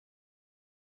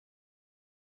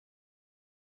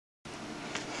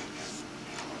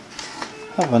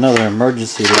I have another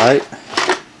emergency light.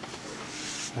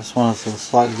 This one is a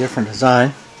slightly different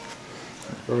design.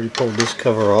 I've already pulled this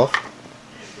cover off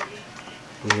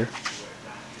here.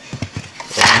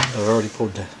 And I've already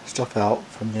pulled the stuff out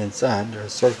from the inside. There's a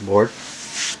circuit board.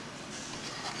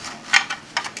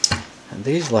 And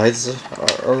these lights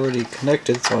are already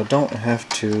connected, so I don't have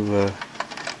to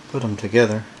put them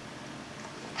together.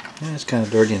 Yeah, it's kind of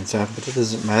dirty inside, but it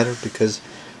doesn't matter because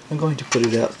I'm going to put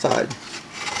it outside.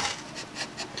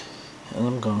 And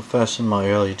I'm going to fasten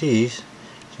my LEDs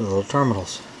to the little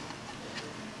terminals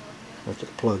after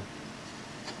the plug.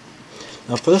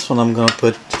 Now for this one I'm going to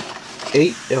put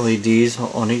 8 LEDs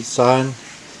on each side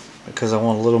because I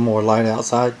want a little more light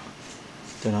outside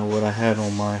than what I had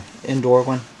on my indoor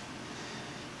one.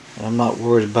 And I'm not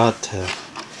worried about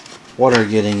water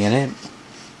getting in it.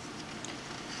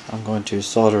 I'm going to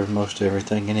solder most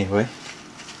everything anyway.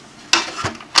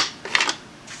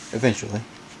 Eventually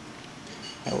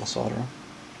I will solder them.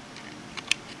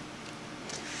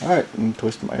 Alright, I'm going to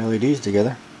twist my LEDs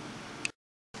together.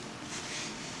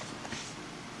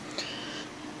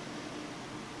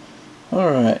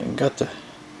 Alright, got the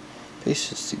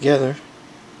pieces together,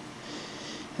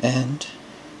 and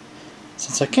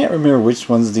since I can't remember which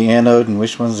one's the anode and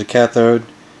which one's the cathode,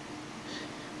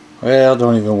 well,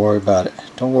 don't even worry about it.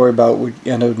 Don't worry about what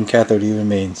anode and cathode even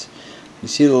means. You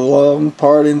see the long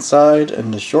part inside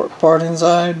and the short part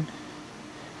inside?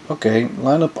 Okay,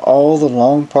 line up all the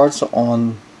long parts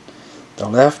on the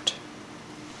left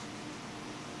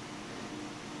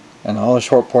and all the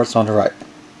short parts on the right.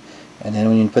 And then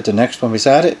when you put the next one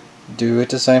beside it, do it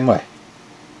the same way.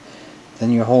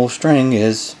 Then your whole string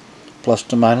is plus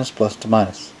to minus, plus to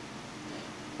minus.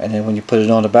 And then when you put it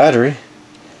on the battery,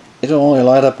 it'll only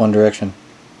light up one direction.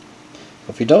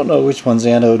 If you don't know which one's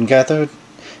anode and cathode,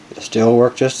 it'll still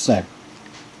work just the same.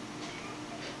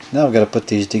 Now we've got to put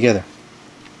these together.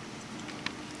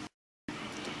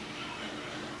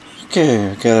 Okay,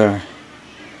 we've got our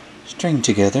string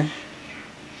together.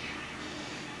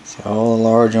 So all the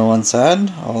large on one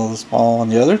side, all the small on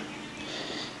the other.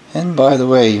 And by the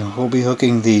way, we'll be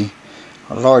hooking the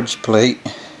large plate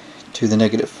to the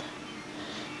negative,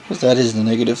 because that is the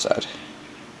negative side.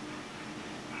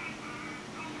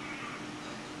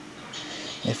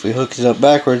 If we hook it up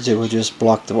backwards, it will just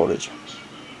block the voltage,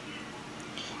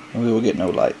 and we will get no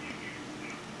light.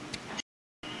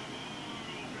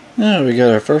 Now we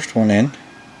got our first one in,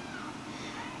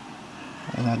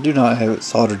 and I do not have it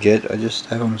soldered yet. I just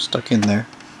have them stuck in there.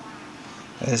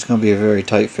 It's going to be a very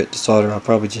tight fit to solder. I'll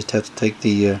probably just have to take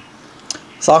the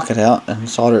socket out and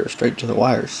solder it straight to the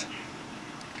wires.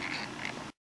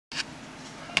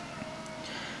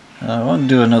 I want to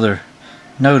do another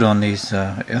note on these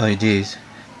LEDs.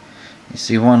 You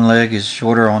see one leg is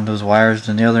shorter on those wires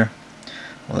than the other.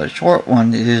 Well, the short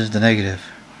one is the negative.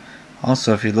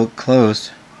 Also, if you look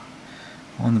close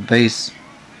on the base,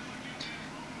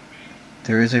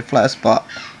 there is a flat spot.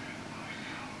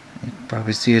 You can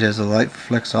probably see it as the light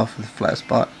reflects off of the flat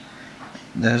spot.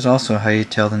 That is also how you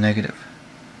tell the negative.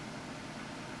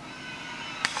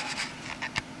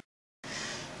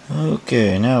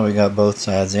 Okay, now we got both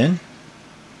sides in.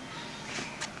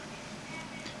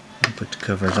 I'll put the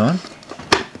covers on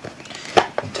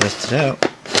and test it out.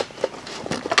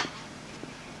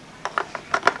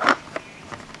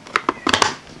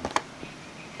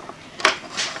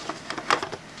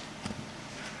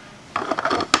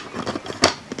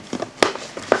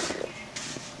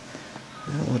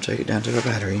 We'll take it down to the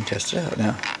battery and test it out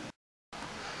now.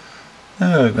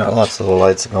 We've got lots of little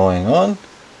lights going on.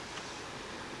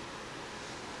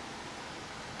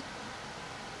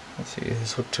 Let's see,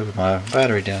 this hooked to my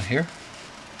battery down here.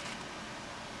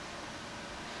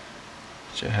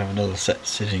 Should have another set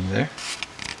sitting there.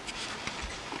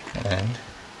 And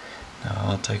now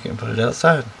I'll take it and put it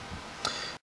outside.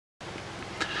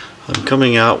 I'm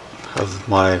coming out of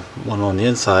my one on the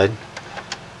inside.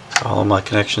 All of my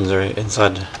connections are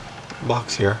inside the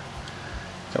box here,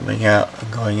 coming out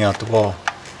and going out the wall.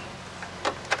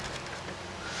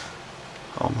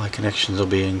 All my connections will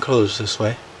be enclosed this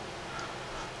way,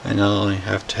 and I'll only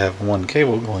have to have one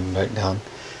cable going back down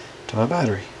to my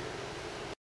battery.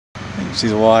 You can see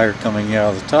the wire coming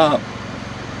out of the top,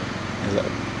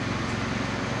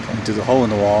 coming through the hole in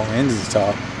the wall into the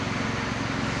top,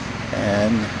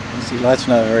 and you see the light's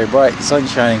not very bright. The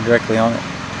sun's shining directly on it.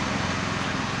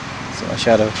 A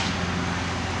shadow.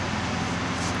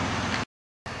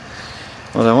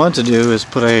 What I want to do is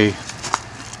put a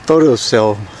photo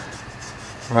cell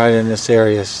right in this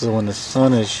area, so when the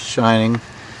sun is shining,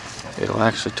 it'll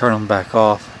actually turn them back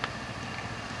off,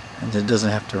 and it doesn't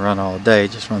have to run all day,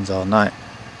 it just runs all night.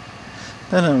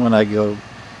 Then when I go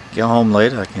get home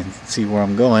late, I can see where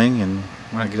I'm going, and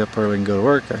when I get up early and go to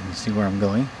work, I can see where I'm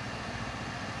going.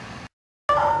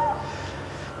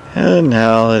 And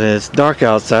now that it's dark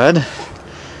outside,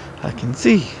 I can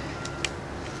see.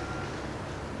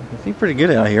 I can see pretty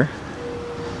good out here.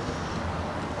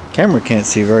 Camera can't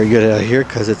see very good out here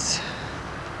because it's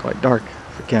quite dark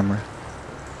for camera.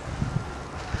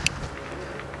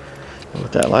 But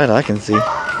with that light, I can see.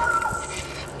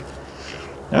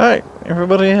 Alright,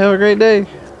 everybody have a great day.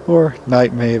 Or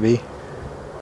night, maybe.